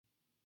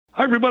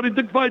Hi, everybody.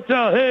 Dick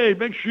Vitale. Hey,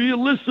 make sure you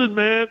listen,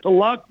 man, to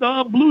Locked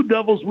On Blue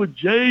Devils with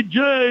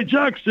J.J.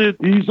 Jackson.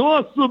 He's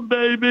awesome,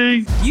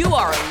 baby. You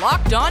are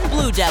Locked On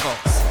Blue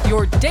Devils,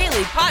 your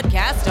daily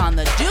podcast on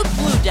the Duke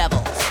Blue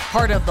Devils,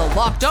 part of the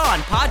Locked On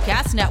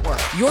Podcast Network,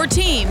 your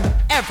team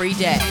every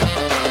day.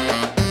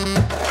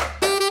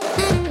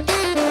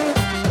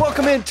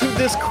 Welcome into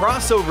this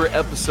crossover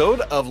episode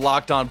of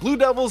Locked On Blue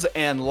Devils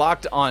and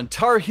Locked On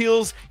Tar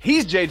Heels.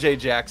 He's JJ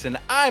Jackson,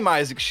 I'm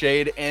Isaac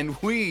Shade,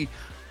 and we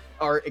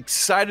are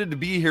excited to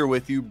be here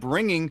with you,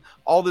 bringing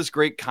all this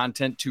great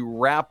content to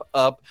wrap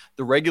up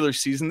the regular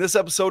season. This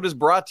episode is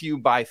brought to you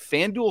by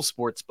FanDuel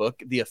Sportsbook,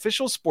 the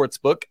official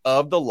sportsbook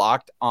of the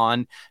Locked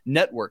On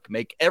Network.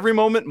 Make every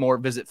moment more.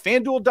 Visit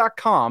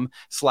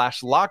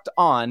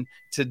FanDuel.com/LockedOn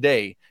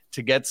today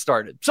to get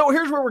started. So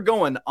here's where we're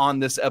going on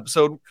this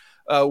episode.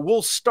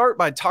 We'll start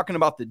by talking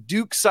about the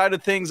Duke side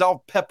of things.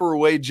 I'll pepper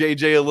away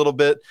JJ a little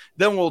bit.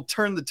 Then we'll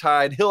turn the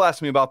tide. He'll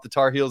ask me about the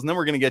Tar Heels. And then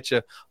we're going to get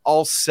you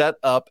all set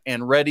up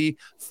and ready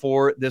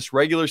for this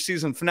regular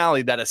season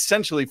finale that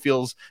essentially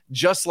feels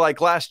just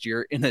like last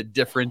year in a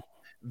different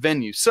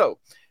venue. So,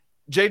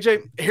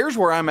 JJ, here's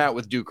where I'm at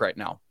with Duke right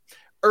now.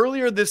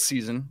 Earlier this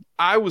season,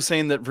 I was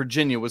saying that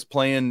Virginia was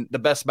playing the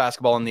best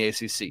basketball in the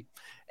ACC.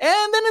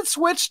 And then it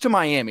switched to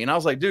Miami. And I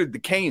was like, dude, the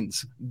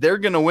Canes, they're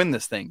going to win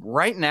this thing.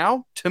 Right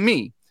now, to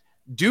me,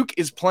 Duke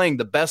is playing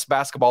the best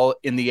basketball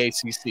in the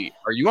ACC.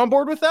 Are you on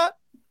board with that?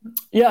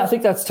 Yeah, I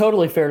think that's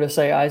totally fair to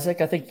say, Isaac.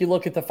 I think you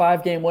look at the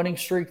 5-game winning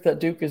streak that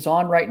Duke is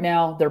on right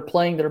now. They're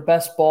playing their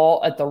best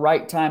ball at the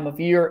right time of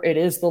year. It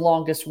is the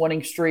longest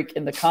winning streak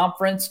in the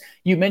conference.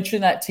 You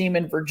mentioned that team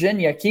in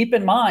Virginia. Keep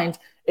in mind,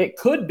 it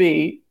could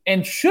be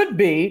and should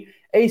be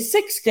a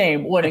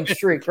 6-game winning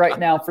streak right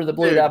now for the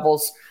Blue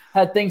Devils.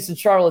 Had things in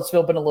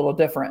Charlottesville been a little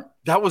different.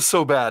 That was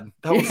so bad.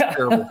 That was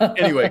terrible.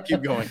 Anyway,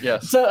 keep going.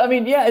 Yes. So, I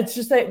mean, yeah, it's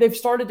just they've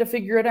started to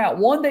figure it out.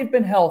 One, they've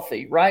been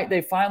healthy, right?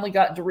 They finally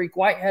got Dariq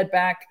Whitehead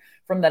back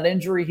from that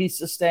injury he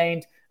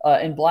sustained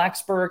in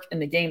Blacksburg in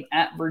the game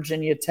at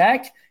Virginia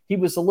Tech. He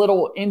was a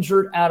little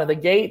injured out of the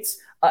gates.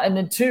 And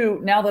then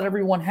two, now that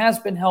everyone has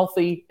been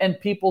healthy and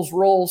people's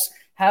roles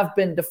have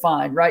been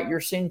defined, right? You're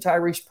seeing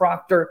Tyrese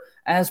Proctor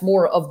as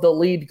more of the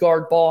lead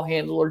guard ball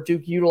handler,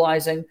 Duke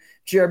utilizing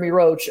Jeremy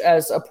Roach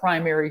as a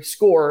primary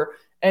scorer,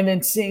 and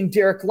then seeing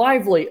Derek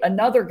Lively,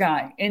 another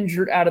guy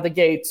injured out of the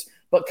gates,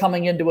 but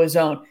coming into his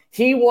own.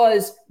 He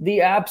was the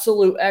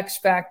absolute X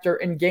factor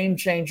and game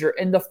changer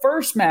in the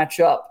first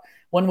matchup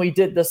when we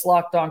did this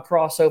Locked On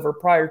crossover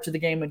prior to the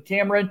game in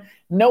Cameron.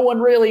 No one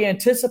really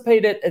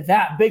anticipated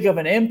that big of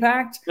an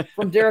impact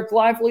from Derek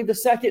Lively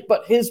II,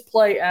 but his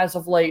play as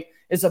of late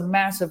is a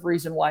massive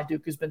reason why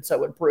Duke has been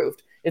so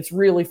improved. It's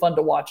really fun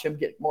to watch him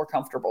get more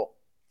comfortable.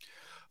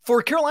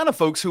 For Carolina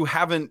folks who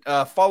haven't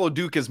followed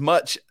Duke as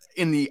much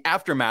in the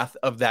aftermath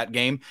of that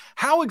game,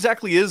 how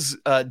exactly is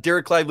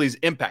Derek Lively's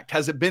impact?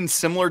 Has it been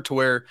similar to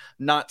where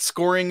not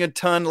scoring a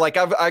ton? Like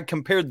I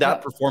compared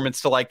that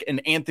performance to like an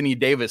Anthony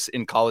Davis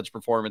in college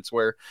performance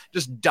where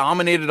just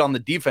dominated on the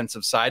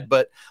defensive side,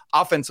 but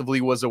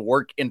offensively was a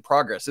work in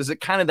progress. Is it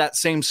kind of that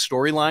same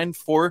storyline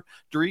for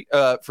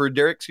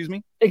Derek, excuse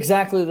me?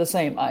 Exactly the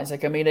same,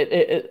 Isaac. I mean,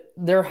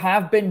 there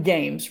have been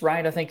games,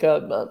 right? I think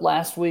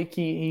last week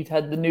he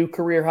had the new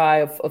career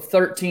high of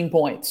 13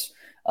 points.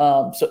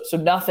 So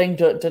nothing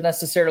to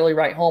necessarily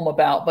write home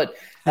about, but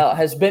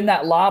has been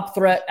that lob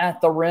threat at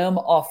the rim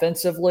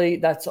offensively.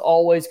 That's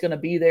always going to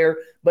be there,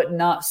 but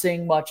not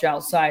seeing much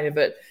outside of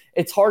it.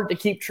 It's hard to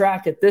keep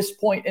track at this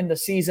point in the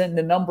season,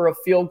 the number of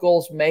field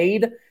goals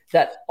made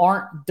that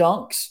aren't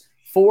dunks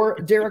for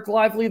Derek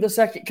Lively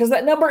II, because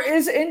that number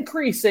is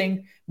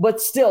increasing,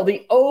 but still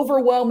the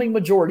overwhelming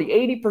majority,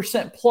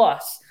 80%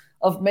 plus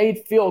of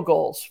made field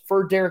goals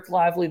for Derek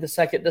Lively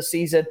II this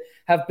season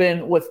have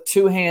been with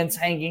two hands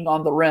hanging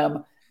on the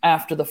rim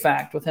after the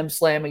fact, with him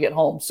slamming it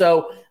home.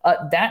 So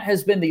that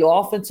has been the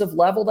offensive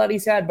level that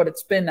he's had, but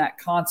it's been that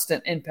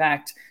constant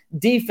impact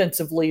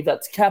defensively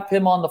that's kept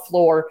him on the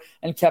floor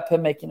and kept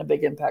him making a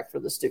big impact for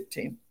the Duke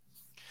team.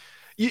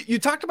 You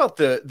talked about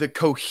the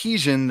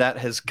cohesion that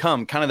has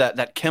come, kind of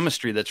that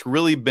chemistry that's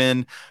really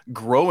been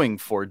growing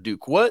for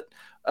Duke. What,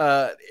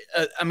 I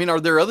mean,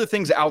 are there other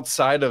things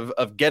outside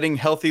of getting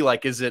healthy?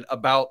 Like, is it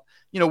about,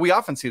 we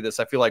often see this,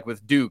 I feel like,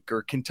 with Duke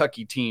or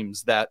Kentucky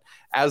teams, that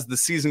as the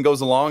season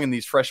goes along and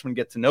these freshmen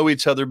get to know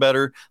each other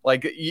better,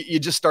 like you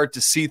just start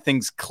to see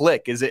things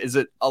click. Is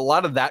it a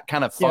lot of that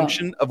kind of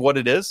function of what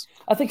it is?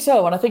 I think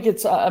so. And I think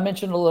it's, I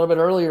mentioned a little bit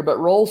earlier, but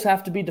roles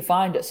have to be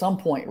defined at some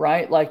point,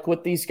 right? Like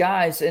with these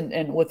guys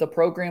and with a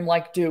program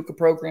like Duke, a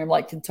program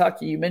like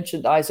Kentucky, you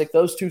mentioned, Isaac,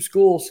 those two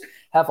schools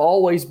have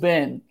always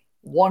been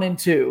 1 and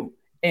 2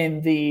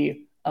 in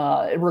the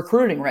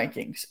recruiting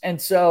rankings.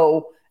 And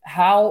so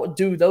how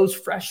do those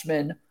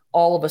freshmen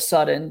all of a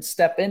sudden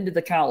step into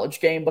the college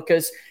game?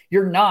 Because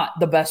you're not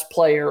the best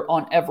player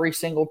on every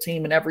single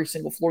team and every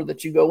single floor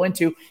that you go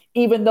into,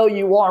 even though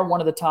you are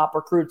one of the top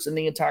recruits in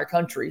the entire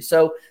country.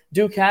 So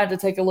Duke had to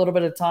take a little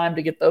bit of time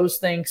to get those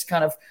things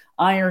kind of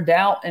ironed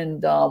out.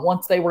 And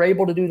once they were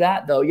able to do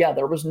that, though,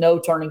 there was no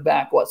turning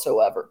back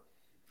whatsoever.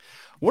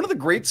 One of the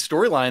great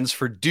storylines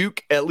for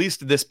Duke, at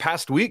least this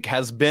past week,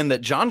 has been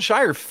that Jon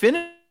Scheyer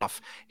finished off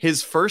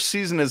his first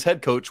season as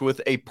head coach with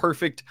a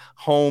perfect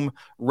home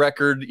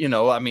record.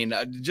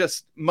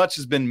 Just much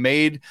has been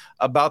made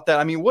about that.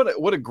 I mean,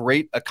 what a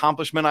great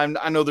accomplishment.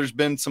 I know there's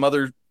been some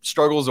other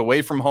struggles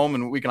away from home,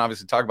 and we can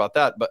obviously talk about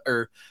that, but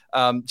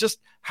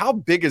just how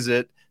big is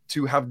it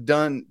to have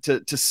done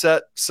to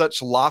set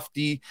such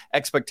lofty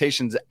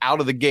expectations out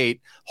of the gate,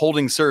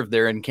 holding serve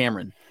there in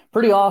Cameron?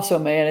 Pretty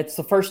awesome, man. It's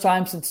the first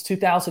time since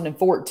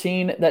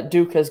 2014 that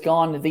Duke has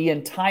gone the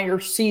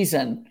entire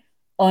season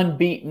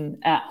unbeaten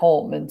at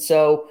home. And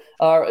so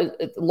a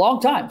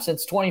long time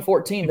since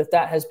 2014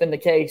 that has been the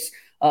case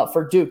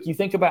for Duke. You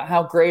think about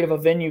how great of a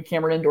venue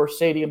Cameron Indoor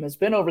Stadium has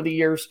been over the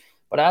years,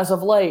 but as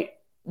of late,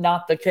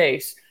 not the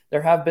case.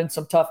 There have been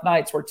some tough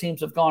nights where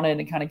teams have gone in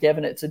and kind of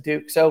given it to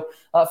Duke. So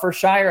for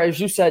Scheyer, as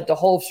you said, to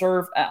hold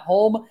serve at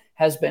home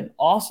has been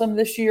awesome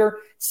this year.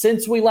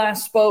 Since we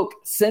last spoke,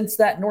 since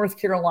that North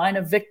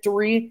Carolina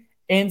victory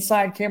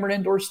inside Cameron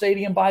Indoor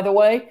Stadium, by the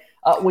way,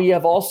 we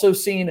have also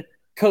seen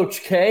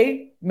Coach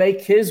K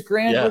make his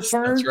grand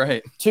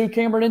return to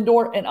Cameron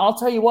Indoor. And I'll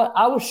tell you what,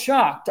 I was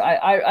shocked.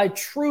 I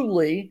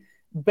truly,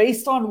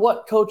 based on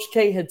what Coach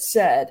K had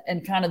said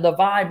and kind of the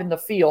vibe and the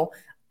feel,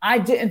 I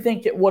didn't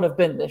think it would have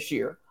been this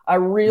year. I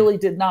really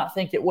did not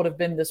think it would have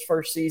been this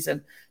first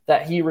season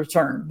that he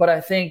returned. But I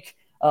think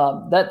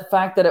that the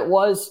fact that it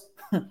was,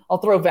 I'll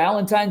throw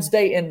Valentine's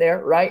Day in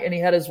there, right? And he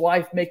had his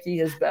wife, Mickey,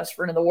 his best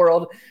friend in the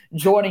world,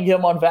 joining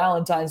him on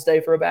Valentine's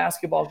Day for a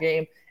basketball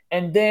game.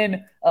 And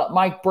then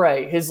Mike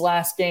Brey, his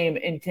last game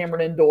in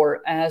Cameron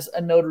Indoor as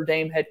a Notre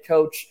Dame head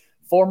coach,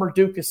 former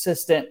Duke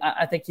assistant.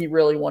 I think he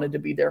really wanted to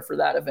be there for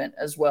that event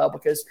as well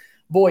because,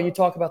 boy, you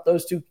talk about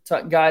those two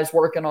guys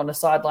working on the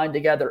sideline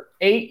together.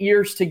 8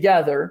 years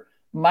together,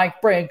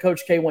 Mike Brey and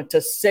Coach K went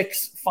to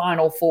 6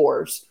 Final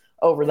Fours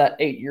over that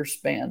 8-year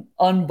span.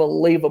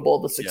 Unbelievable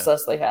the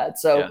success they had.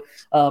 So,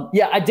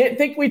 I didn't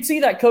think we'd see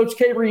that Coach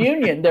K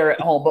reunion there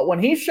at home. But when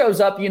he shows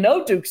up,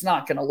 Duke's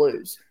not going to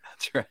lose.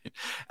 That's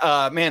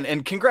right. Man,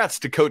 and congrats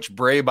to Coach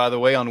Brey, by the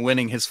way, on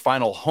winning his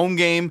final home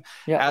game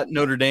at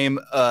Notre Dame,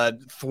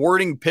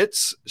 thwarting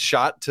Pitt's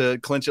shot to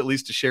clinch at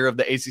least a share of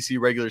the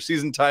ACC regular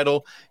season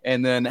title,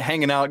 and then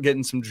hanging out,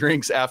 getting some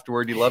drinks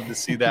afterward. You love to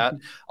see that.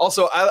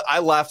 Also, I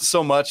laughed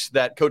so much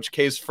that Coach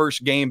K's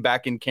first game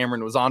back in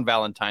Cameron was on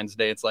Valentine's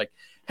Day. It's like,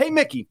 hey,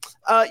 Mickey,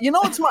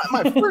 it's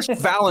my first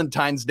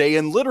Valentine's Day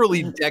in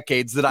literally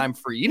decades that I'm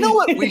free. You know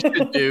what we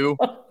should do?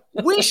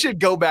 We should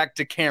go back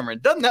to Cameron.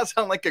 Doesn't that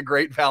sound like a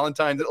great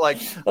Valentine's?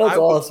 That's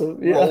awesome.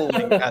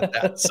 Rolling at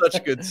that.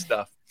 Such good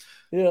stuff.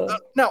 Yeah.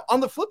 Now, on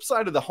the flip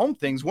side of the home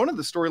things, one of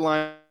the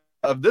storylines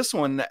of this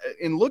one,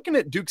 in looking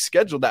at Duke's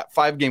schedule, that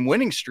 5-game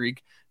winning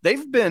streak,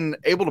 they've been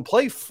able to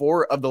play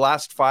 4 of the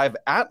last 5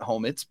 at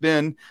home. It's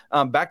been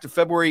back to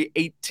February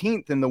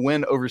 18th in the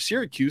win over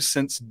Syracuse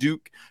since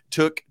Duke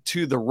took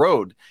to the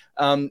road.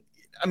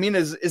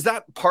 Is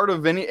that part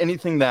of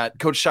anything that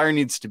Coach Scheyer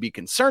needs to be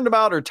concerned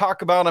about or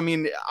talk about? I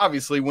mean,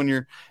 obviously, when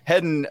you're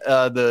heading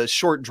the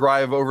short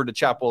drive over to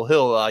Chapel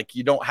Hill,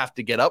 you don't have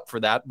to get up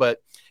for that,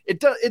 but it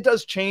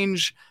does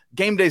change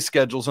game day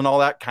schedules and all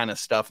that kind of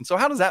stuff. And so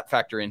how does that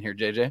factor in here,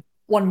 JJ?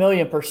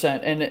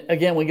 1,000,000%. And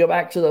again, we go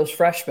back to those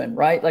freshmen,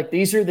 right? Like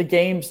these are the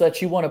games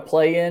that you want to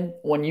play in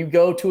when you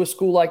go to a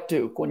school like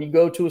Duke, when you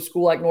go to a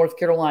school like North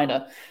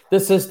Carolina.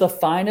 This is the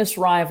finest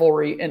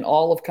rivalry in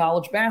all of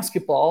college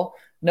basketball.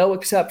 No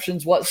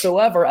exceptions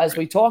whatsoever, as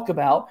we talk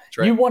about.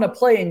 Right. You want to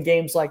play in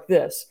games like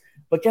this.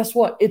 But guess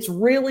what? It's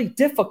really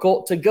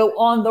difficult to go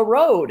on the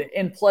road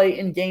and play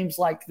in games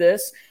like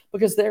this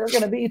because there are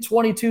going to be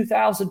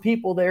 22,000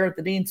 people there at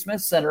the Dean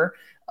Smith Center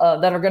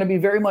that are going to be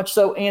very much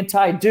so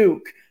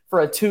anti-Duke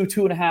for a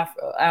 2.5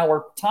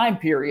 hour time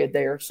period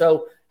there.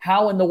 So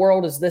how in the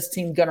world is this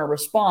team going to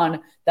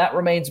respond? That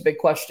remains a big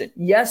question.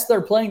 Yes,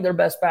 they're playing their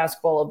best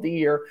basketball of the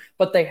year,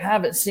 but they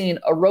haven't seen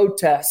a road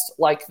test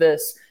like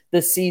this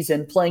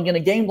season, playing in a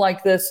game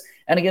like this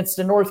and against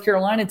a North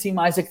Carolina team,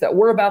 Isaac, that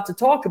we're about to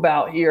talk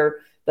about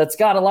here, that's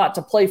got a lot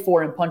to play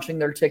for in punching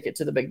their ticket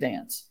to the big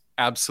dance.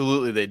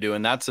 Absolutely they do,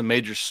 and that's a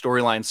major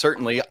storyline,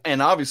 certainly.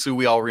 And obviously,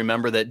 we all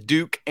remember that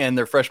Duke and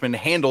their freshmen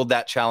handled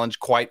that challenge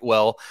quite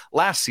well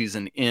last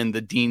season in the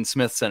Dean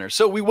Smith Center.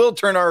 So we will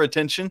turn our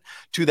attention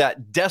to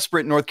that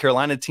desperate North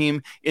Carolina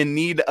team in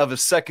need of a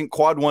second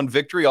quad one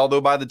victory,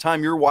 although by the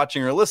time you're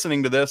watching or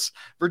listening to this,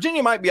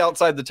 Virginia might be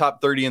outside the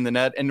top 30 in the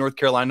net, and North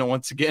Carolina,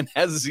 once again,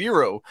 has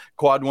 0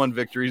 quad one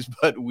victories,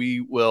 but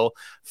we will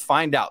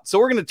find out. So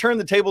we're going to turn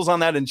the tables on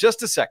that in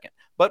just a second.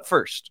 But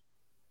first,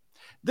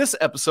 this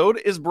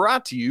episode is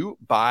brought to you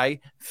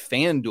by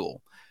FanDuel.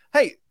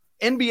 Hey,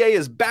 NBA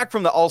is back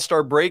from the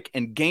All-Star break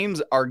and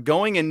games are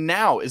going, and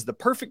now is the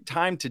perfect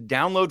time to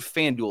download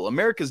FanDuel,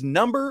 America's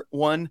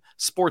 #1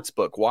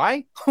 sportsbook.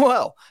 Why?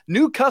 Well,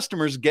 new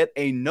customers get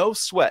a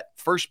no-sweat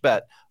first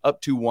bet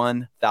up to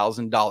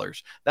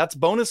 $1,000. That's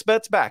bonus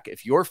bets back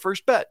if your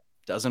first bet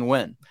doesn't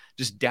win.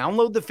 Just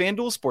download the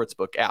FanDuel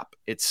Sportsbook app.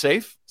 It's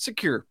safe,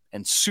 secure,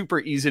 and super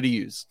easy to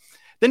use.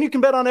 Then you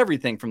can bet on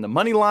everything from the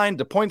money line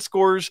to point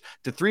scores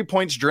to 3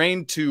 points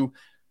drained to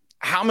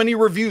how many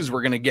reviews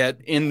we're going to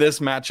get in this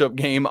matchup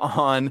game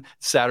on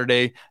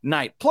Saturday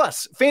night.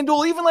 Plus,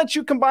 FanDuel even lets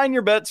you combine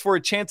your bets for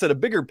a chance at a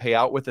bigger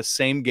payout with a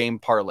same game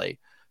parlay.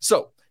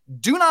 So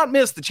do not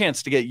miss the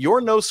chance to get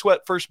your no sweat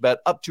first bet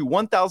up to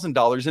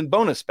 $1,000 in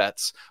bonus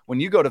bets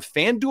when you go to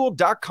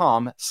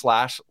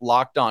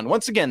FanDuel.com/lockedon.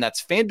 Once again,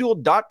 that's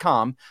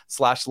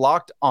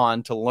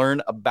FanDuel.com/lockedon to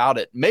learn about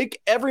it. Make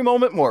every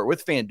moment more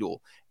with FanDuel,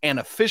 an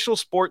official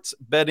sports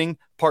betting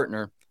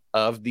partner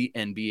of the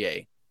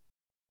NBA.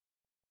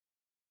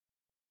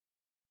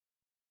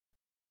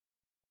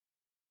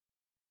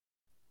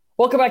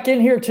 Welcome back in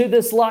here to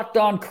this Locked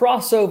On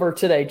crossover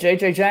today.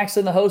 JJ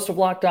Jackson, the host of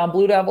Locked On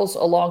Blue Devils,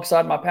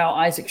 alongside my pal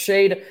Isaac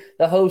Shade,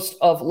 the host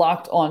of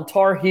Locked On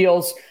Tar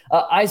Heels.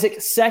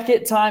 Isaac,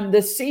 second time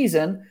this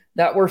season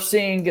that we're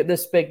seeing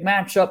this big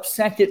matchup,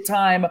 second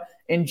time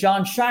in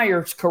Jon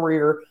Scheyer's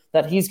career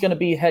that he's going to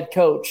be head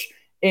coach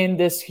in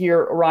this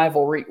here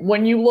rivalry.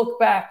 When you look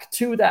back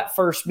to that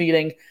first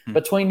meeting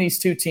between these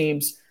two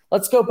teams,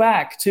 let's go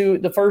back to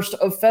the 1st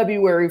of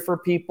February for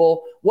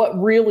people.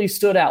 What really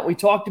stood out? We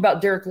talked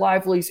about Dereck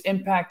Lively's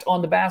impact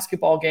on the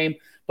basketball game,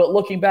 but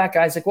looking back,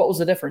 Isaac, what was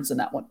the difference in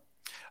that one?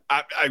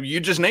 You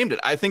just named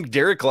it. I think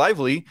Dereck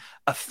Lively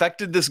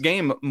affected this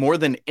game more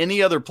than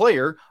any other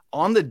player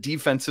on the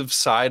defensive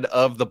side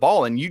of the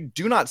ball. And you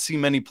do not see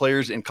many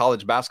players in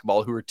college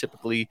basketball who are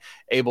typically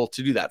able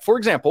to do that. For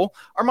example,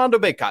 Armando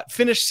Bacot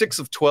finished 6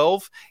 of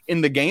 12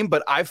 in the game,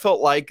 but I felt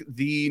like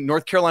the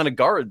North Carolina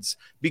guards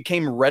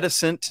became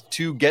reticent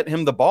to get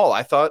him the ball.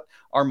 I thought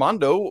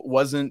Armando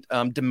wasn't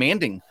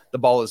demanding the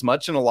ball as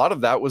much, and a lot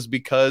of that was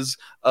because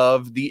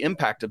of the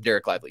impact of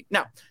Dereck Lively.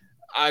 Now,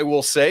 I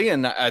will say,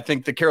 and I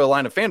think the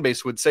Carolina fan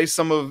base would say,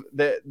 some of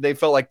that they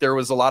felt like there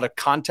was a lot of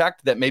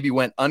contact that maybe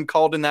went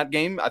uncalled in that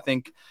game. I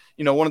think,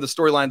 one of the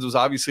storylines was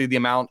obviously the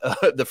amount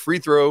of the free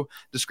throw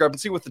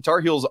discrepancy with the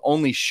Tar Heels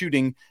only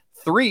shooting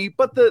 3,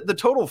 but the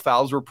total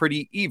fouls were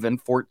pretty even,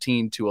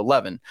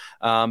 14-11.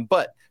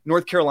 But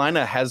North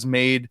Carolina has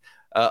made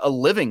a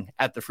living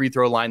at the free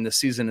throw line this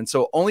season. And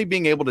so only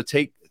being able to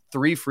take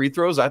 3 free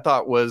throws, I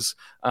thought was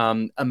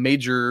a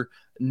major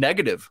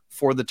negative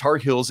for the Tar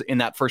Heels in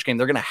that first game.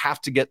 They're going to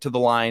have to get to the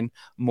line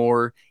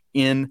more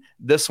in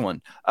this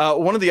one.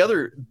 One of the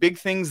other big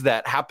things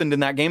that happened in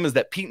that game is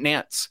that Pete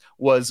Nance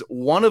was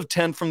 1 of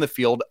 10 from the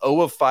field,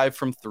 0 of 5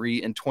 from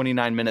 3 in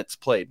 29 minutes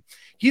played.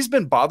 He's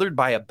been bothered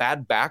by a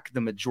bad back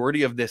the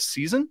majority of this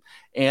season,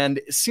 and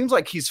it seems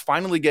like he's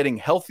finally getting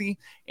healthy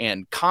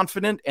and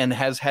confident and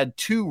has had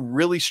 2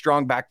 really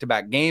strong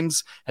back-to-back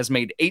games, has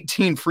made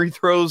 18 free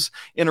throws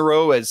in a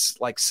row, as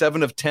like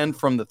 7 of 10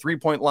 from the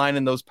three-point line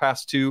in those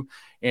past 2.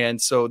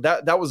 And so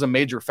that was a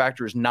major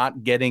factor, is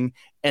not getting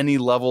any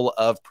level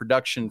of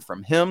production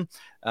from him.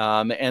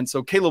 And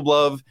so Caleb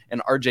Love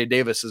and RJ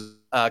Davis is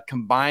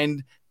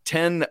combined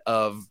 10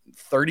 of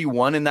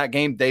 31 in that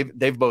game.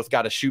 They've both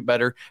got to shoot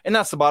better. And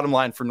that's the bottom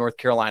line for North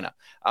Carolina.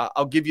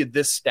 I'll give you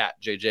this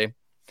stat, JJ.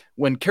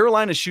 When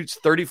Carolina shoots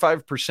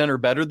 35% or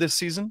better this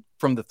season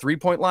from the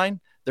 3-point line,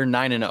 they're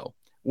 9-0.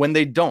 When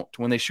they don't,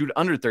 when they shoot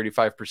under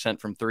 35%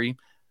 from 3,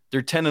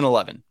 they're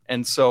 10-11.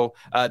 And so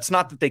it's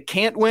not that they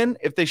can't win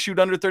if they shoot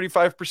under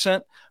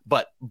 35%,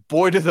 but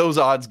boy, do those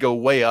odds go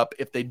way up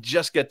if they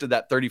just get to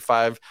that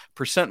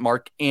 35%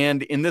 mark.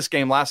 And in this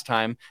game last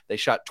time, they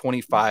shot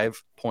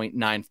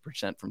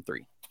 25.9% from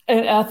 3.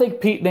 And I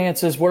think Pete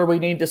Nance is where we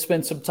need to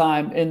spend some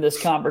time in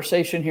this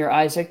conversation here,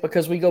 Isaac,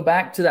 because we go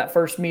back to that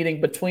first meeting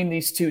between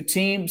these two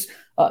teams.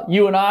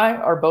 You and I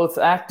are both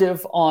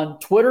active on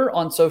Twitter,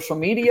 on social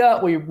media.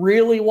 We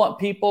really want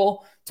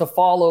people to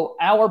follow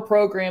our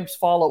programs,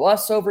 follow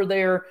us over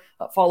there,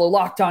 follow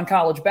Locked On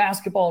College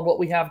Basketball and what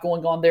we have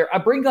going on there. I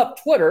bring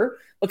up Twitter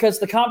because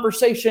the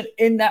conversation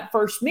in that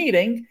first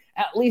meeting,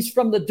 at least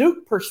from the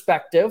Duke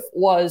perspective,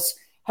 was,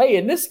 hey,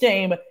 in this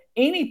game,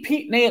 any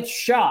Pete Nance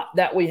shot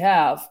that we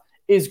have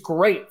is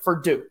great for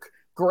Duke,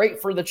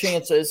 great for the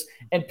chances.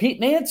 And Pete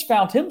Nance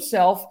found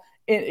himself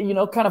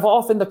kind of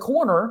off in the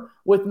corner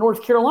with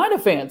North Carolina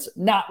fans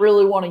not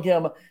really wanting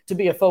him to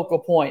be a focal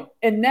point.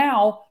 And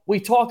now we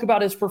talk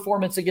about his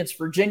performance against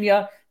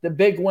Virginia, the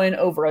big win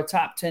over a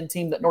top 10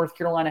 team that North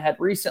Carolina had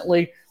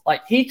recently.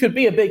 Like, he could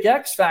be a big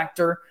X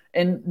factor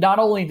in not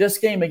only this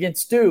game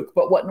against Duke,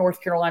 but what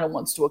North Carolina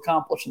wants to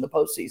accomplish in the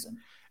postseason.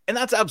 And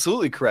that's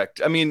absolutely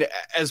correct. I mean,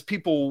 as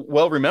people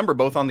well remember,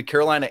 both on the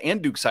Carolina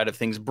and Duke side of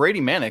things,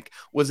 Brady Manek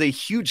was a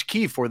huge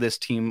key for this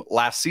team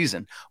last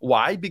season.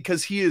 Why?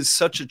 Because he is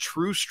such a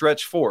true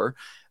stretch 4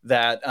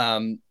 that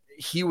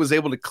he was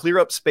able to clear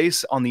up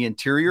space on the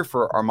interior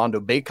for Armando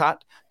Bacot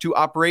to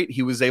operate.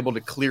 He was able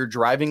to clear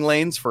driving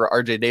lanes for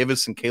RJ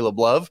Davis and Caleb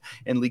Love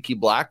and Leaky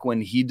Black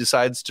when he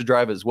decides to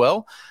drive as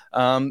well.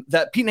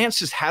 That Pete Nance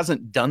just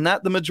hasn't done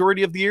that the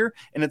majority of the year,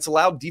 and it's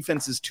allowed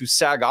defenses to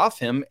sag off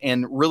him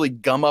and really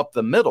gum up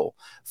the middle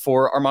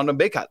for Armando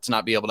Bacot to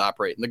not be able to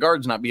operate and the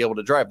guards not be able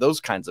to drive,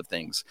 those kinds of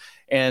things.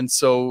 And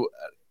so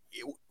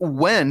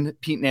when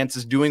Pete Nance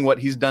is doing what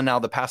he's done now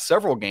the past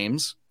several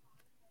games,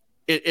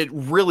 it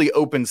really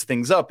opens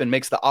things up and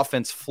makes the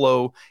offense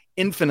flow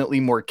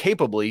infinitely more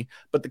capably.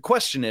 But the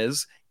question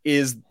is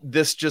is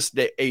this just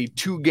a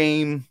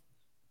 2-game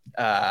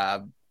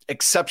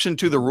exception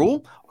to the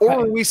rule, or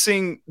are we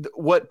seeing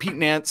what Pete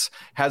Nance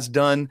has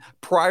done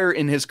prior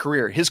in his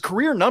career? His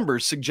career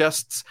numbers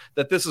suggests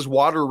that this is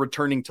water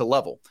returning to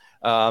level.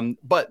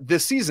 But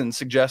this season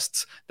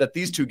suggests that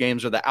these 2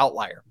 games are the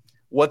outlier.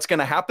 What's going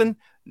to happen?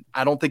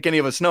 I don't think any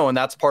of us know, and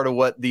that's part of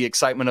what the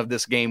excitement of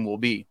this game will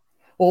be.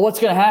 Well,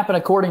 what's going to happen,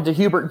 according to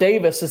Hubert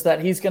Davis, is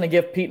that he's going to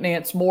give Pete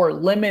Nance more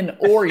lemon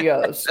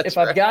Oreos. If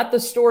I've got the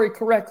story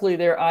correctly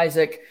there,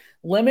 Isaac,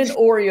 lemon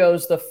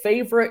Oreos, the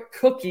favorite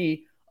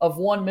cookie of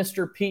one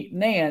Mr. Pete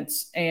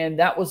Nance, and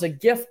that was a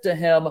gift to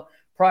him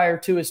prior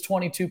to his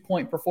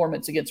 22-point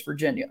performance against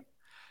Virginia.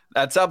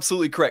 That's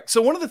absolutely correct.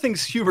 So one of the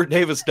things Hubert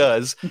Davis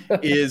does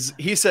is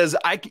he says,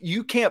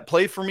 you can't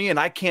play for me and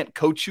I can't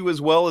coach you as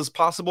well as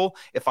possible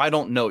if I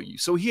don't know you.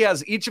 So he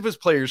has each of his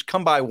players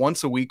come by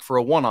once a week for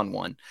a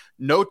one-on-one.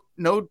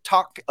 No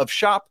talk of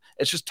shop.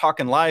 It's just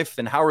talking life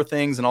and how are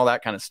things and all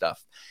that kind of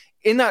stuff.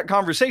 In that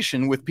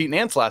conversation with Pete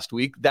Nance last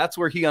week, that's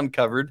where he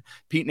uncovered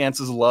Pete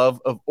Nance's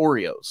love of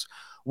Oreos.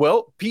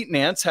 Well, Pete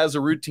Nance has a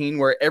routine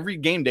where every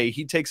game day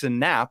he takes a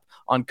nap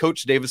on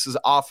Coach Davis's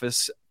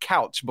office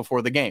couch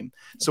before the game.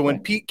 So when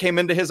Pete came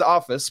into his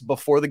office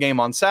before the game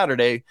on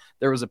Saturday,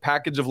 there was a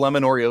package of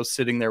lemon Oreos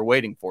sitting there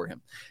waiting for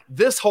him.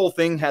 This whole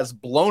thing has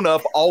blown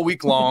up all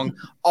week long.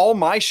 All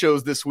my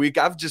shows this week,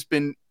 I've just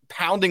been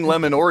pounding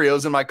lemon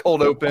Oreos in my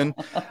cold open.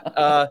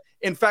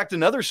 In fact,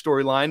 another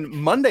storyline,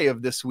 Monday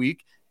of this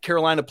week,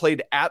 Carolina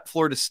played at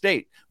Florida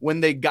State.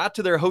 When they got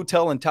to their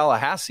hotel in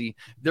Tallahassee,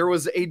 there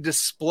was a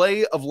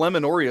display of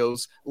lemon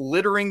Oreos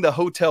littering the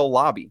hotel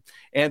lobby.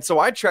 And so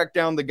I tracked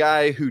down the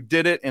guy who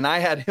did it, and I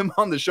had him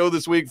on the show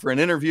this week for an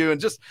interview.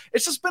 And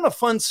it's just been a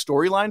fun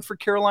storyline for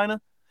Carolina.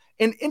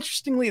 And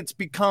interestingly, it's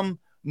become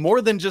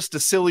more than just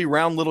a silly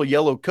round little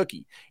yellow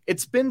cookie.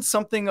 It's been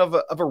something of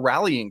a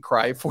rallying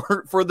cry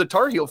for the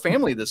Tar Heel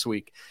family this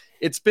week.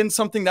 It's been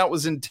something that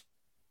was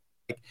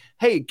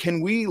hey, can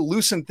we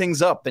loosen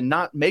things up and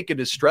not make it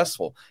as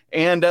stressful?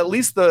 And at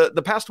least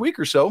the past week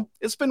or so,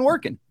 it's been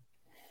working.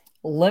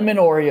 Lemon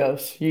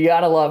Oreos. You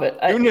got to love it.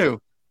 Who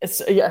knew?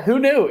 Who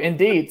knew?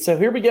 Indeed. So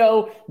here we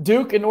go.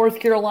 Duke and North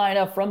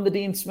Carolina from the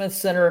Dean Smith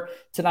Center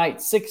tonight,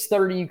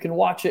 6:30. You can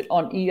watch it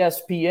on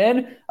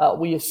ESPN.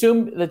 We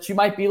assume that you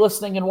might be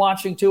listening and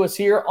watching to us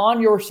here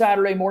on your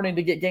Saturday morning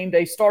to get game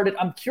day started.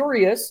 I'm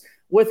curious,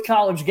 with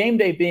College Game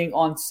Day being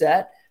on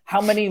set, how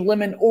many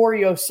lemon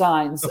Oreo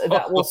signs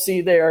that we'll see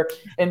there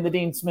in the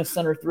Dean Smith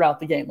Center throughout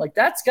the game. Like,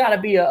 that's got to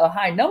be a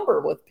high number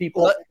with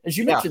people. As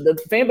you mentioned, the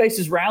fan base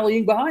is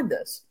rallying behind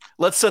this.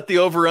 Let's set the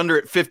over-under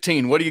at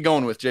 15. What are you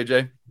going with,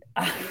 JJ?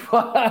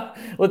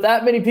 With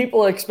that many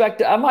people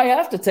expect, I might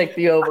have to take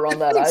the over on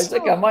that,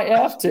 Isaac. I might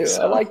have to.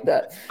 I like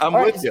that. I'm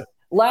with you.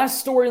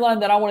 Last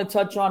storyline that I want to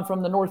touch on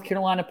from the North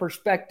Carolina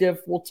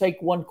perspective. We'll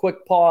take one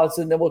quick pause,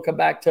 and then we'll come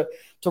back to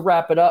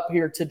wrap it up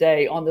here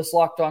today on this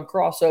Locked On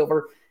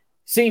Crossover.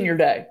 Senior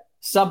Day,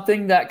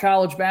 something that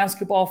college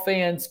basketball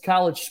fans,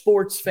 college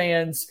sports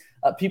fans,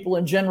 people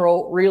in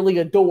general really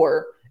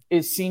adore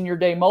is Senior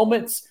Day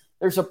moments.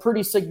 There's a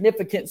pretty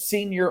significant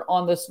senior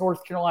on this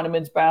North Carolina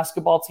men's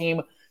basketball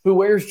team who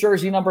wears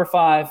jersey number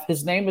 5.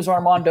 His name is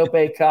Armando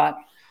Bacot.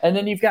 And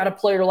then you've got a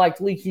player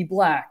like Leaky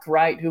Black,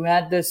 right, who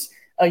had this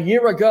a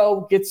year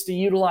ago, gets to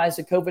utilize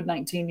a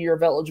COVID-19 year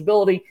of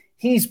eligibility.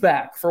 He's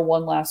back for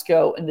one last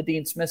go in the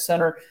Dean Smith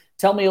Center.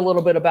 Tell me a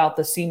little bit about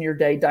the Senior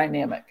Day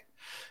dynamic.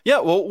 Yeah,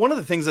 well, one of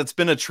the things that's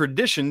been a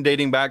tradition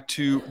dating back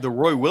to the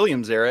Roy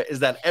Williams era is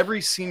that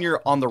every senior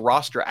on the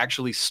roster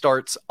actually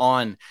starts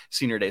on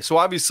Senior Day. So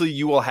obviously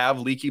you will have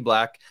Leaky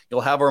Black,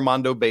 you'll have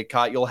Armando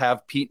Bacot, you'll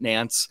have Pete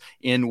Nance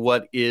in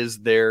what is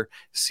their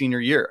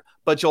senior year.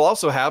 But you'll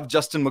also have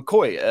Justin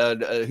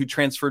McCoy, who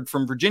transferred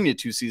from Virginia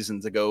 2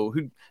 seasons ago,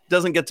 who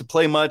doesn't get to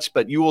play much,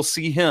 but you will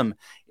see him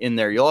in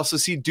there. You'll also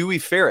see Dewey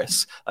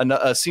Ferris,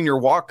 a senior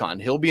walk-on.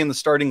 He'll be in the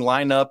starting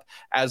lineup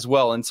as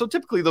well. And so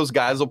typically those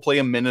guys will play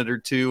a minute or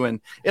two, and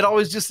it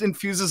always just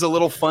infuses a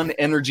little fun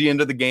energy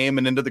into the game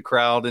and into the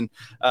crowd. And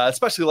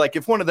especially like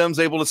if one of them is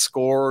able to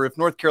score, or if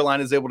North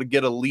Carolina is able to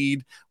get a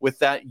lead with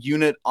that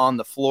unit on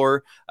the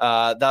floor,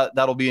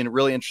 that'll be a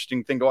really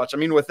interesting thing to watch. I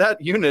mean, with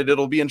that unit,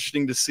 it'll be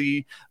interesting to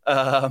see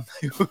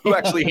who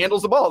actually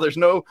handles the ball. There's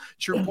no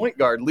true point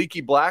guard.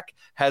 Leaky Black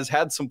has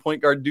had some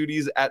point guard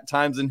duties at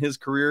times in his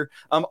career.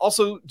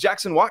 Also,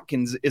 Jackson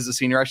Watkins is a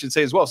senior, I should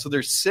say, as well. So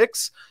there's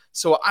 6.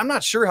 So I'm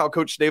not sure how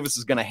Coach Davis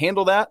is going to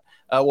handle that.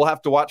 We'll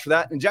have to watch for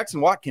that. And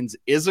Jackson Watkins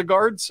is a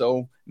guard,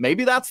 so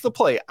maybe that's the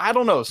play. I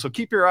don't know. So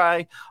keep your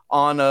eye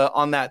on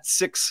that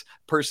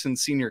 6-person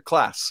senior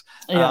class.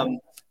 Yeah.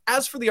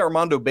 As for the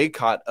Armando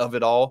Bacot of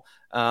it all,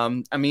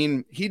 I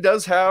mean, he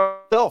does have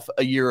himself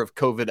a year of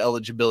COVID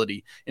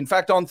eligibility. In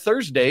fact, on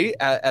Thursday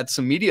at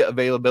some media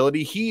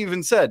availability, he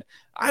even said,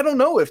 I don't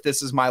know if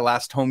this is my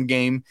last home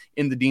game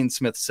in the Dean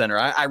Smith Center.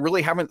 I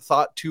really haven't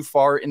thought too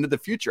far into the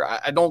future.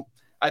 I don't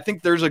I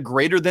think there's a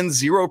greater than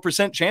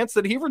 0% chance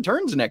that he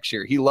returns next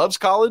year. He loves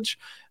college.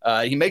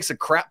 He makes a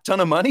crap ton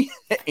of money,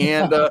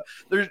 and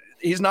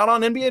he's not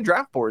on NBA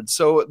draft boards.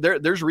 So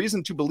there's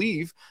reason to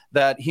believe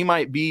that he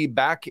might be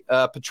back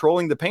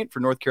patrolling the paint for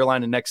North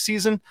Carolina next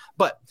season.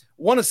 But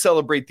want to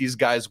celebrate these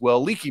guys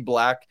well. Leaky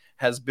Black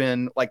has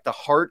been like the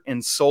heart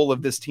and soul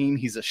of this team.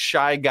 He's a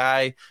shy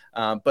guy,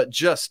 but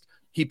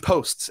he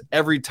posts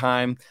every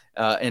time,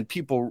 and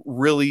people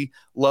really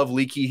love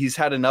Leaky. He's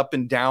had an up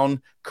and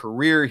down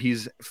career.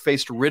 He's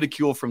faced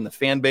ridicule from the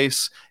fan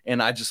base,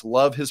 and I just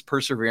love his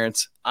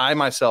perseverance. I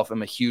myself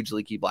am a huge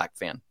Leaky Black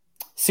fan.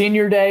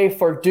 Senior day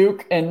for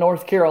Duke and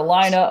North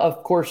Carolina.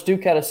 Of course,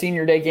 Duke had a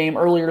senior day game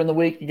earlier in the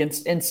week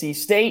against NC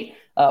State,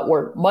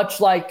 where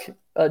much like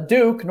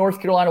Duke,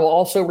 North Carolina will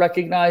also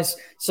recognize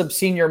some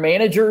senior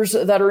managers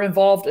that are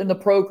involved in the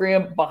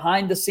program,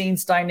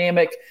 behind-the-scenes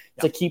dynamic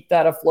to keep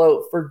that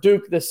afloat. For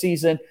Duke this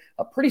season,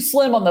 pretty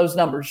slim on those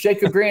numbers.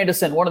 Jacob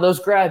Grandison, one of those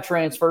grad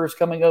transfers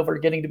coming over,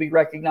 getting to be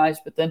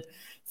recognized, but then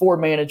 4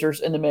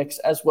 managers in the mix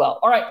as well.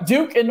 All right,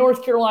 Duke and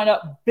North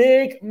Carolina,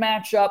 big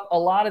matchup. A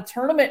lot of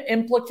tournament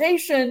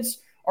implications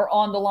are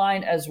on the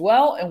line as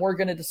well, and we're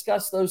going to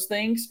discuss those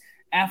things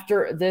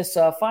after this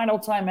final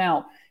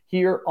timeout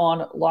here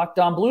on Locked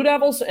On Blue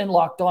Devils and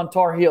Locked On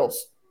Tar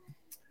Heels.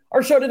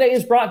 Our show today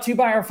is brought to you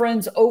by our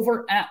friends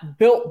over at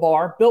Built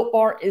Bar. Built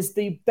Bar is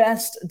the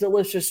best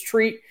delicious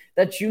treat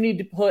that you need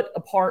to put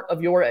a part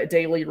of your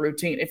daily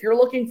routine. If you're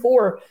looking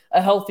for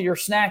a healthier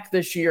snack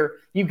this year,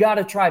 you've got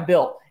to try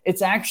Built.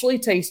 It's actually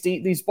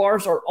tasty. These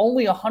bars are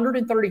only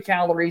 130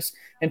 calories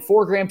and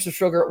 4 grams of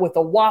sugar with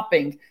a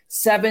whopping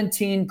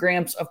 17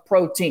 grams of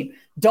protein.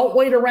 Don't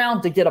wait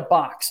around to get a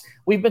box.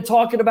 We've been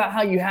talking about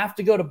how you have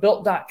to go to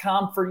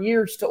Built.com for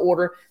years to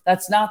order.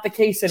 That's not the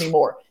case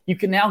anymore. You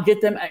can now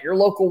get them at your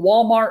local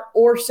Walmart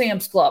or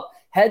Sam's Club.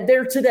 Head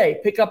there today.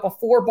 Pick up a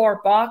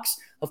 4-bar box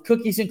of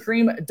cookies and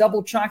cream,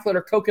 double chocolate,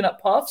 or coconut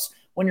puffs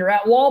when you're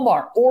at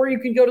Walmart. Or you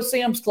can go to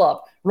Sam's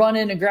Club, run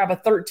in and grab a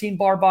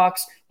 13-bar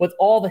box with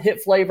all the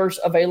hit flavors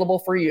available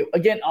for you.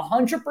 Again,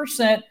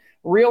 100%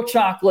 real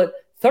chocolate,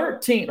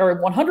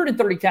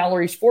 130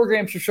 calories, 4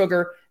 grams of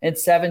sugar, and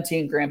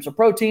 17 grams of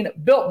protein.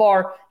 Built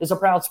Bar is a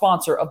proud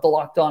sponsor of the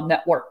Locked On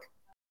Network.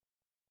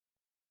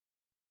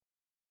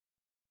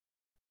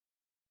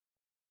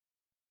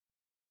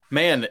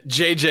 Man,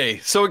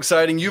 JJ, so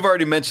exciting. You've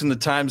already mentioned the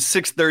time,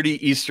 6:30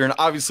 Eastern,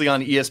 obviously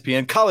on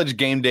ESPN. College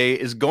Game Day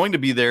is going to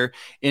be there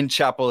in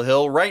Chapel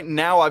Hill. Right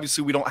now,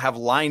 obviously, we don't have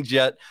lines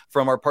yet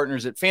from our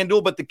partners at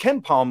FanDuel, but the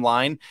KenPom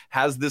line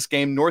has this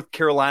game, North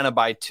Carolina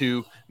by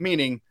 2,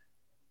 meaning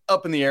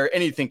up in the air,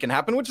 anything can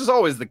happen, which is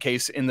always the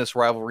case in this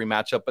rivalry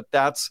matchup, but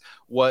that's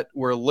what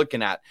we're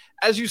looking at.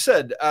 As you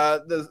said,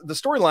 the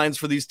storylines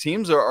for these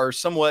teams are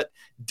somewhat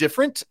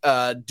different.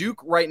 Duke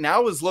right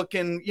now is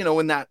looking,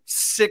 in that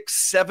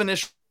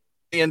 6-7-ish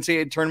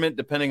NCAA tournament,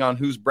 depending on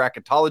whose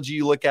bracketology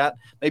you look at,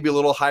 maybe a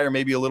little higher,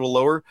 maybe a little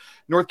lower.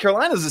 North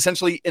Carolina is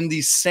essentially in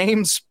the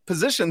same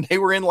position they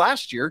were in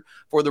last year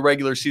for the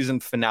regular season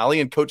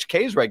finale and Coach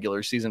K's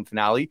regular season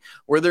finale,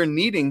 where they're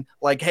needing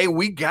hey,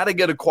 we got to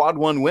get a quad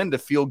 1 win to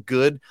feel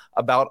good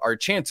about our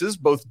chances.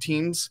 Both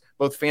teams,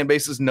 both fan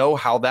bases know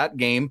how that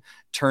game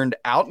turned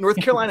out. North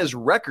Carolina's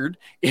record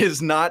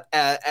is not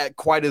at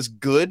quite as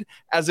good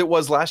as it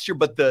was last year,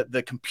 but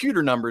the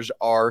computer numbers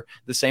are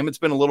the same. It's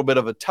been a little bit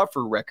of a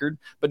tougher record,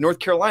 but North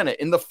Carolina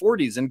in the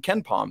 40s in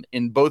KenPom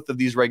in both of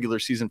these regular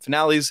season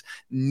finales,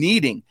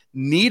 needing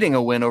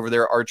a win over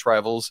their arch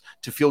rivals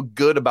to feel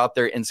good about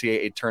their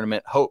NCAA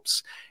tournament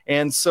hopes.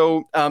 And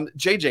so,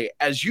 JJ,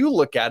 as you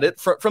look at it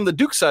from the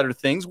Duke side of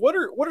things, what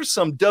are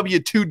some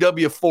W2,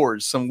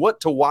 W4s, some what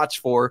to watch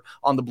for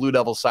on the Blue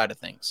Devil side of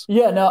things?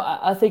 Yeah, no,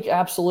 I think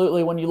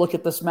absolutely. When you look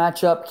at this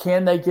matchup,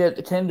 can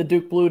the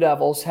Duke Blue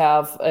Devils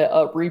have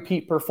a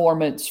repeat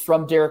performance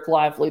from Derek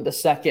Lively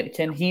II?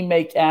 Can he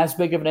make as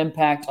big of an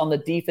impact on the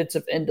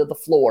defensive end of the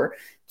floor?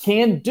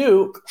 Can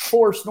Duke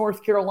force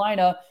North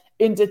Carolina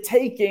into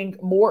taking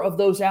more of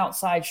those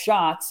outside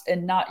shots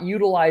and not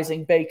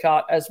utilizing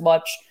Bacot as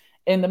much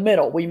in the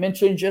middle? We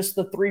mentioned just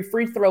the 3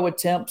 free throw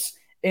attempts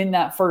in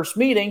that first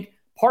meeting,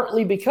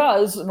 partly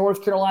because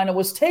North Carolina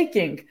was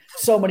taking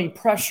so many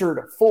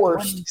pressured,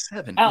 forced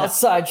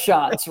outside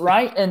shots,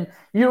 right? And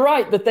you're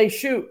right that they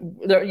shoot.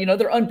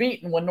 They're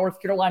unbeaten when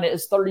North Carolina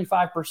is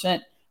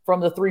 35% from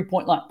the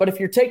 3-point line. But if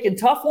you're taking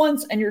tough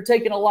ones and you're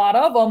taking a lot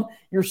of them,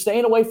 you're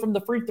staying away from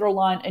the free throw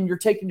line and you're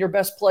taking your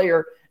best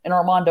player and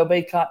Armando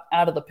Bacot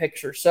out of the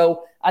picture.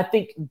 So I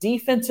think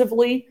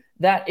defensively,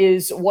 that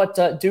is what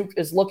Duke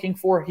is looking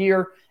for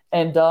here.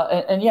 And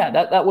yeah,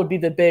 that would be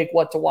the big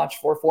what to watch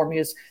for me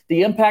is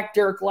the impact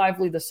Derek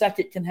Lively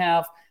II can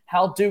have,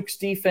 how Duke's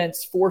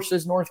defense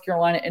forces North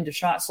Carolina into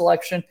shot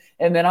selection.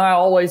 And then I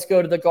always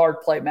go to the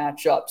guard play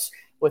matchups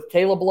with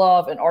Caleb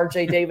Love and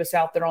RJ Davis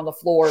out there on the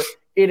floor.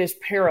 It is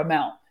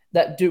paramount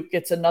that Duke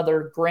gets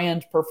another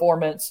grand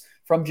performance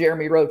from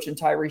Jeremy Roach and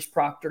Tyrese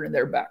Proctor in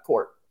their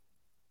backcourt.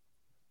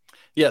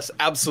 Yes,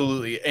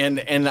 absolutely.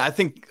 And I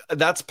think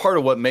that's part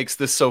of what makes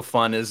this so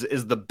fun is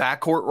the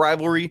backcourt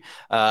rivalry.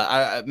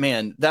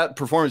 Man, that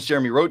performance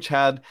Jeremy Roach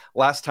had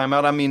last time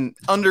out, I mean,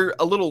 under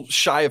a little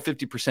shy of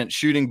 50%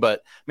 shooting,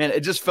 but man,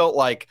 it just felt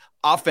like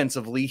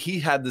offensively, he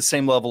had the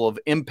same level of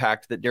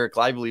impact that Derek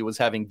Lively was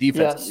having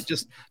defensively. Yes.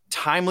 Just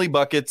timely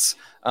buckets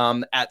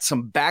at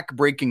some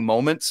back-breaking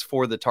moments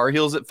for the Tar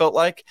Heels, it felt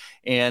like.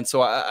 And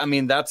so, I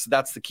mean, that's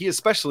the key,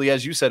 especially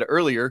as you said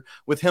earlier,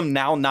 with him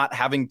now not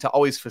having to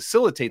always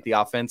facilitate the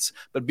offense,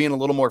 but being a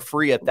little more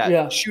free at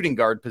that shooting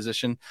guard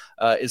position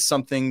is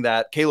something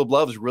that Caleb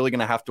Love is really going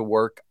to have to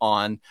work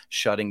on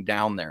shutting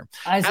down there.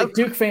 Isaac,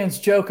 Duke fans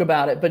joke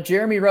about it, but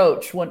Jeremy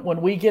Roach,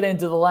 when we get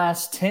into the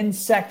last 10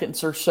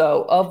 seconds or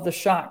so of the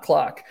shot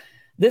clock,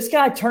 this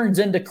guy turns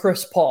into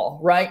Chris Paul,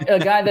 right? A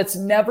guy that's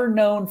never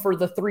known for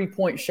the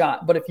three-point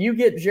shot. But if you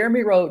get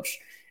Jeremy Roach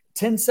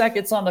 10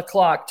 seconds on the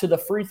clock to the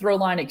free throw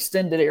line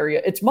extended area,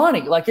 it's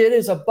money. Like, it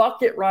is a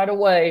bucket right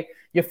away.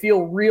 You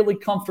feel really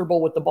comfortable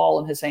with the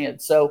ball in his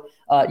hand. So,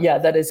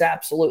 that is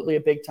absolutely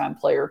a big-time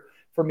player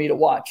for me to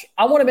watch.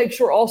 I want to make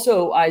sure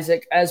also,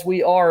 Isaac, as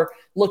we are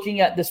looking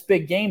at this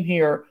big game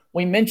here,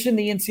 we mentioned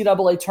the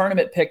NCAA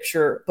tournament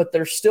picture, but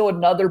there's still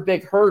another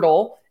big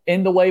hurdle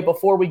in the way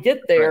before we get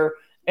there. Right.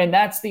 And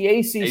that's the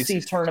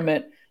ACC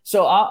tournament.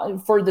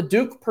 So for the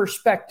Duke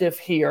perspective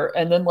here,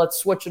 and then let's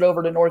switch it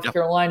over to North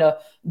Carolina.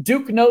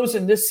 Duke knows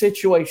in this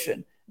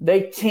situation,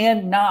 they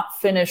cannot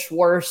finish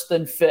worse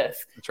than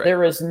fifth. Right.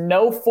 There is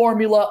no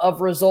formula of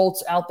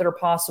results out there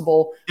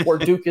possible where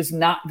Duke is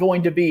not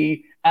going to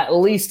be at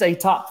least a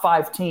top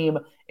 5 team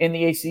in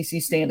the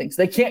ACC standings.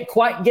 They can't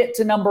quite get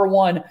to number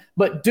 1,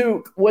 but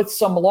Duke, with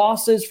some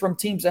losses from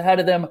teams ahead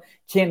of them,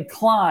 can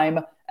climb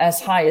as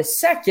high as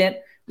second,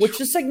 which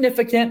is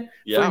significant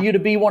for you to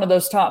be one of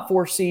those top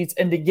 4 seeds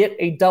and to get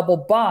a double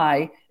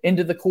bye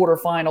into the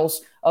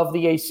quarterfinals of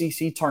the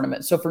ACC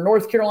tournament. So for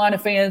North Carolina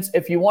fans,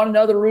 if you want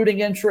another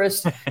rooting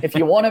interest, if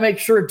you want to make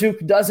sure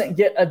Duke doesn't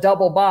get a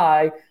double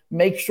bye,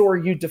 make sure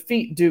you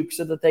defeat Duke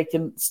so that they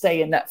can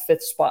stay in that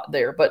 5th spot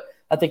there. But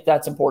I think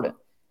that's important.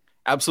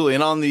 Absolutely.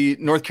 And on the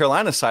North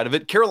Carolina side of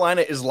it, Carolina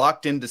is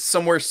locked into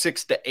somewhere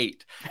 6 to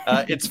 8.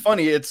 It's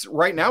funny. It's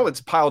right now it's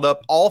piled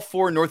up. All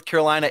 4 North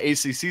Carolina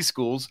ACC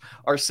schools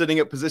are sitting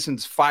at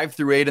positions 5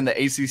 through 8 in the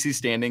ACC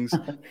standings.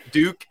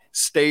 Duke,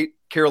 State,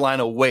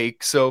 Carolina,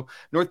 Wake. So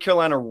North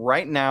Carolina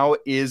right now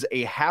is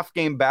a half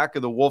game back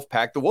of the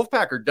Wolfpack. The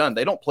Wolfpack are done.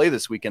 They don't play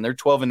this weekend. They're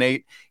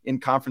 12-8 in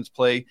conference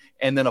play,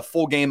 and then a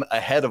full game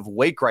ahead of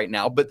Wake right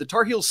now. But the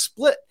Tar Heels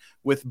split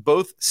with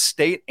both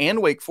State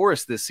and Wake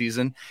Forest this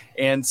season.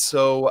 And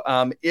so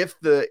if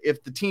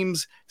the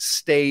teams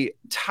stay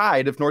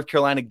tied, if North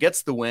Carolina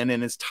gets the win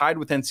and is tied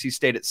with NC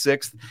State at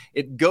 6th,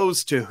 it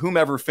goes to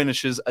whomever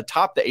finishes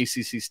atop the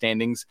ACC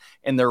standings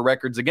and their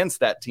records against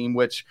that team,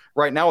 which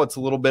right now it's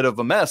a little bit of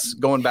a mess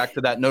going back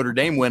to that Notre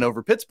Dame win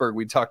over Pittsburgh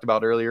we talked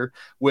about earlier,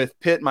 with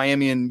Pitt,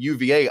 Miami, and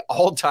UVA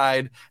all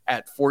tied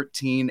at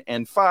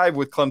 14-5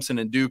 with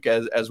Clemson and Duke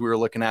as we were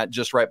looking at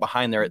just right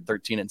behind there at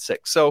 13-6.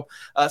 So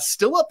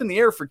still up in the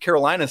air for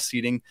Carolina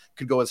seeding,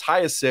 could go as high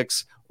as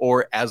 6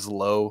 or as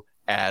low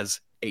as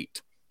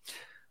 8.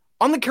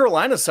 On the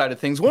Carolina side of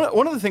things,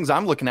 one of the things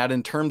I'm looking at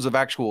in terms of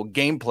actual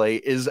gameplay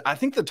is I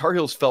think the Tar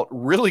Heels felt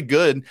really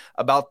good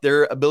about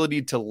their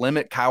ability to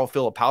limit Kyle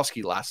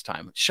Filipowski last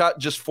time. Shot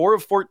just 4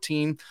 of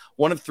 14,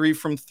 1 of 3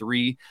 from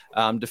 3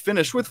 to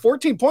finish with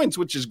 14 points,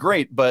 which is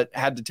great, but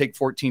had to take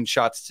 14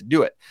 shots to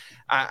do it.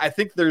 I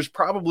think there's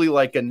probably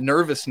like a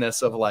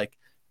nervousness of like,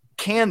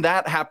 can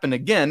that happen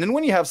again? And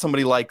when you have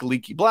somebody like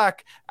Leaky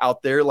Black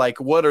out there, like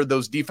what are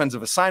those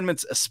defensive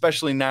assignments,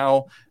 especially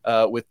now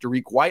with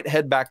Dariq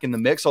Whitehead back in the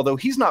mix, although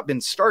he's not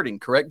been starting,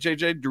 correct,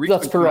 JJ?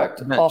 That's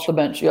correct. Off the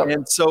bench, yep.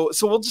 And so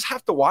we'll just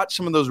have to watch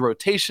some of those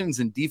rotations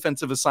and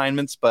defensive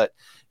assignments. But,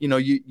 you know,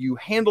 you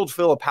handled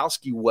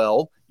Filipowski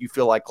well, you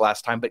feel like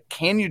last time, but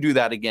can you do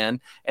that again?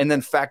 And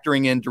then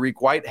factoring in Dariq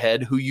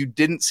Whitehead, who you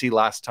didn't see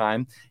last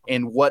time,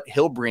 and what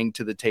he'll bring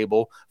to the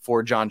table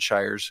for Jon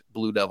Scheyer's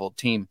Blue Devil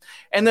team.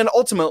 And then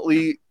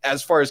ultimately,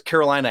 as far as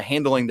Carolina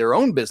handling their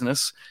own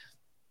business,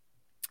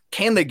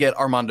 can they get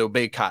Armando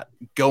Bacot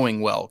going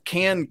well?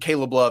 Can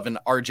Caleb Love and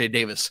RJ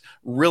Davis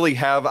really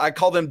have, I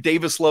call them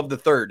Davis Love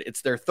III.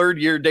 It's their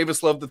 3rd year.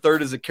 Davis Love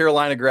III is a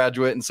Carolina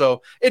graduate. And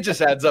so it just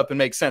adds up and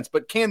makes sense.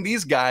 But can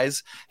these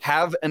guys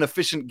have an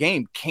efficient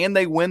game? Can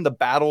they win the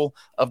battle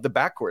of the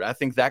backcourt? I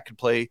think that could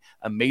play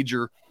a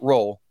major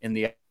role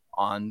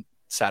on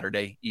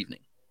Saturday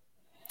evening.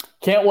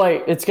 Can't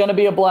wait. It's going to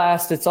be a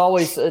blast. It's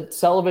always a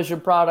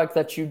television product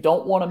that you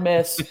don't want to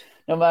miss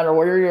no matter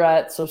where you're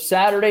at. So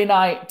Saturday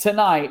night,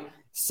 tonight,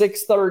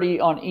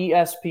 6:30 on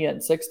ESPN,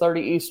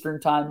 6:30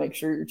 Eastern time. Make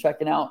sure you're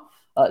checking out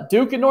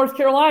Duke and North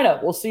Carolina.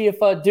 We'll see if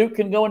Duke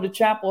can go into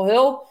Chapel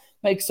Hill,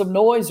 make some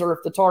noise, or if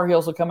the Tar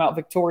Heels will come out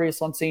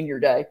victorious on Senior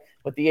Day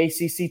with the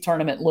ACC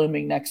tournament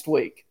looming next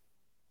week.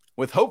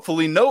 with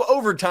hopefully no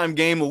overtime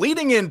game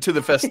leading into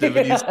the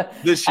festivities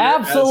this year.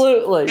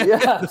 Absolutely,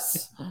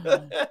 yes.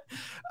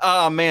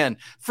 Oh, man.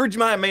 For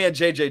my man,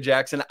 JJ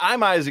Jackson,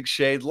 I'm Isaac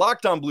Shade,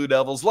 Locked on Blue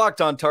Devils,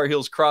 Locked on Tar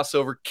Heels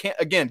crossover.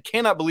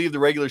 Cannot believe the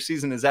regular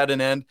season is at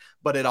an end,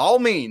 but it all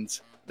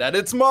means that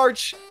it's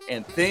March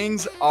and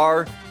things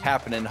are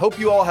happening. Hope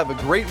you all have a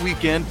great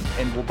weekend,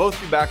 and we'll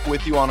both be back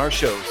with you on our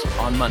shows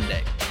on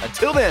Monday.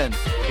 Until then,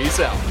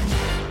 peace out.